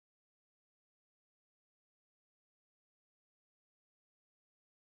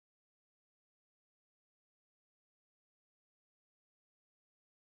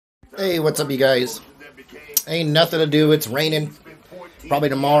Hey, what's up, you guys? Ain't nothing to do. It's raining. Probably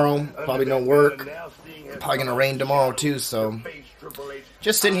tomorrow. Probably no work. Probably gonna rain tomorrow too. So,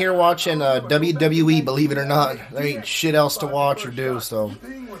 just sitting here watching WWE. Believe it or not, there ain't shit else to watch or do. So,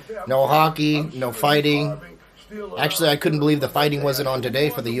 no hockey, no fighting. Actually, I couldn't believe the fighting wasn't on today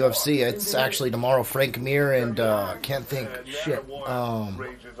for the UFC. It's actually tomorrow. Frank Mir and can't think shit.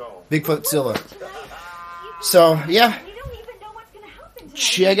 Bigfoot Silva. So yeah,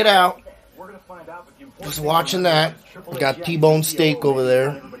 check it out. Just watching that. Got T-bone steak over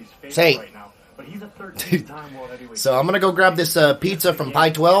there. Say. So I'm gonna go grab this pizza from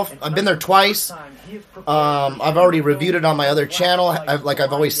Pie 12. I've been there twice. I've already reviewed it on my other channel. Like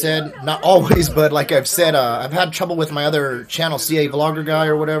I've always said, not always, but like I've said, I've had trouble with my other channel, CA Vlogger Guy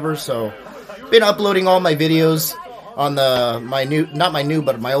or whatever. So, been uploading all my videos on my new, not my new,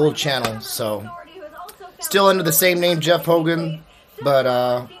 but my old channel. So, still under the same name, Jeff Hogan,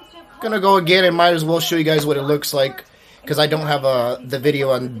 but gonna go again and might as well show you guys what it looks like because I don't have the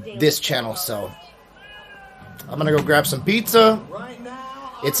video on this channel. So, I'm gonna go grab some pizza.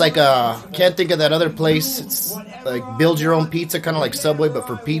 It's like can't think of that other place. It's like build your own pizza, kind of like Subway, but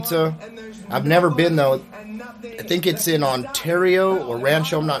for pizza. I've never been though. I think it's in Ontario or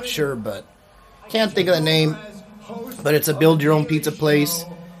Rancho. I'm not sure, but can't think of the name. But it's a build your own pizza place.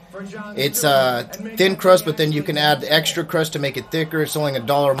 It's thin crust, but then you can add the extra crust to make it thicker. It's only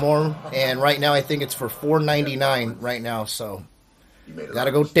 $1 more, and right now I think it's for $4.99 right now. So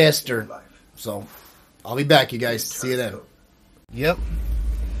gotta go test her. So I'll be back, you guys. See you then. Yep.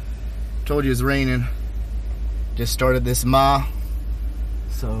 Told you it's raining. Just started this ma.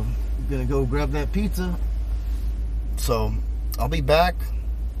 So I'm gonna go grab that pizza. So I'll be back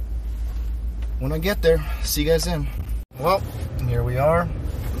when I get there. See you guys then. Well, here we are.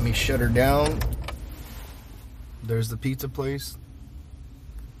 Let me shut her down. There's the pizza place.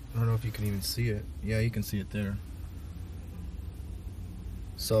 I don't know if you can even see it. Yeah, you can see it there.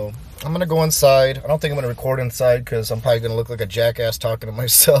 So, I'm going to go inside. I don't think I'm going to record inside because I'm probably going to look like a jackass talking to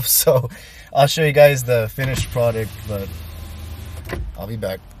myself. So, I'll show you guys the finished product, but I'll be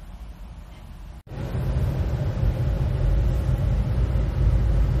back.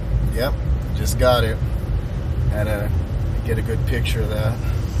 Yep, just got it. Had to get a good picture of that.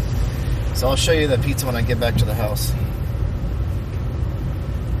 So, I'll show you the pizza when I get back to the house.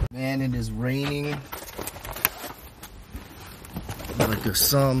 Man, it is raining. Like a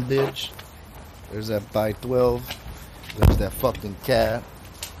son bitch. There's that Pie 12. There's that fucking cat.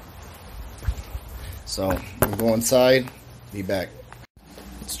 So I'm go inside. Be back.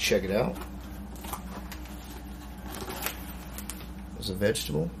 Let's check it out. There's a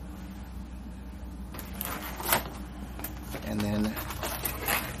vegetable. And then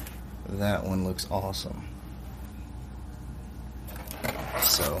that one looks awesome.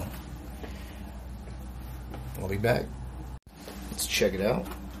 So I'll be back. Let's check it out.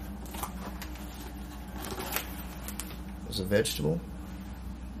 There's a vegetable.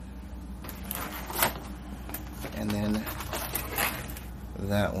 And then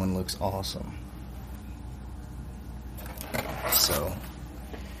that one looks awesome. So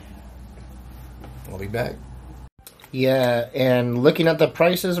I'll be back. Yeah, and looking at the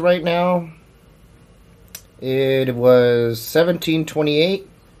prices right now, it was $17.28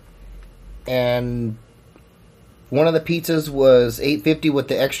 and one of the pizzas was $8.50 with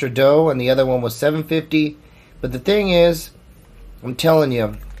the extra dough, and the other one was $7.50. But the thing is, I'm telling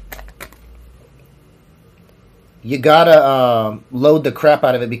you, you gotta load the crap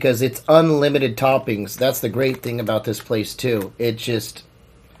out of it because it's unlimited toppings. That's the great thing about this place too. It's just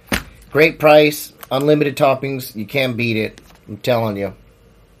great price, unlimited toppings. You can't beat it. I'm telling you.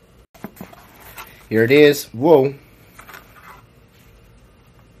 Here it is. Whoa.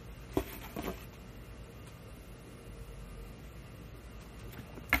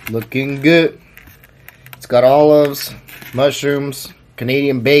 Looking good. It's got olives, mushrooms,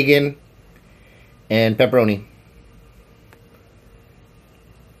 Canadian bacon, and pepperoni.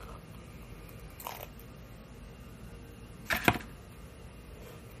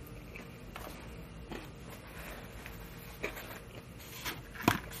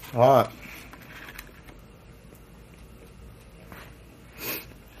 Hot.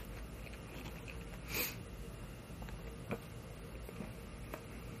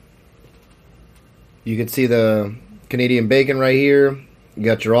 You can see the Canadian bacon right here. You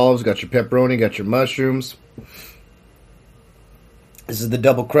got your olives, got your pepperoni, got your mushrooms. This is the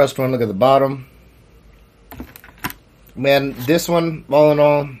double crust one. Look at the bottom. Man, this one, all in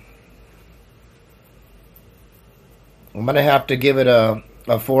all, I'm going to have to give it a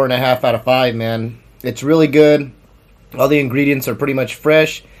 4.5 out of 5, man. It's really good. All the ingredients are pretty much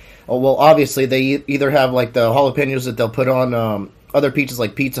fresh. Oh, well, obviously they either have like the jalapenos that they'll put on other pizzas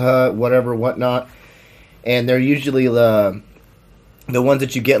like Pizza Hut, whatever, whatnot, and they're usually the ones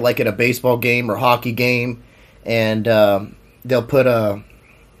that you get like at a baseball game or hockey game, and they'll put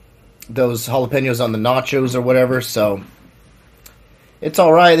those jalapenos on the nachos or whatever. So it's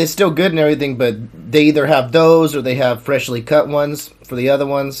all right. It's still good and everything, but they either have those or they have freshly cut ones for the other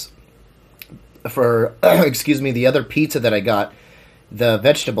ones. For excuse me, the other pizza that I got, the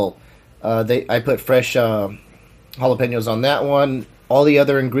vegetable, I put fresh jalapenos on that one. All the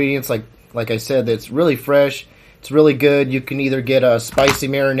other ingredients, like I said, it's really fresh. It's really good. You can either get a spicy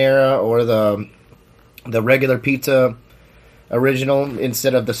marinara or the regular pizza original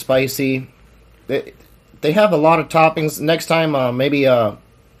instead of the spicy. They have a lot of toppings. Next time, maybe I'll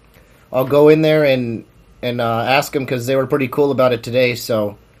go in there and ask them, because they were pretty cool about it today.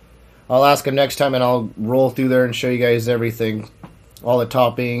 So I'll ask them next time, and I'll roll through there and show you guys everything, all the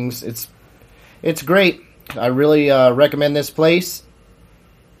toppings. It's great. I really recommend this place.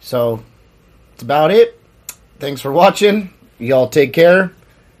 So that's about it. Thanks for watching. Y'all take care.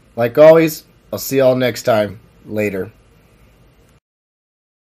 Like always, I'll see y'all next time. Later.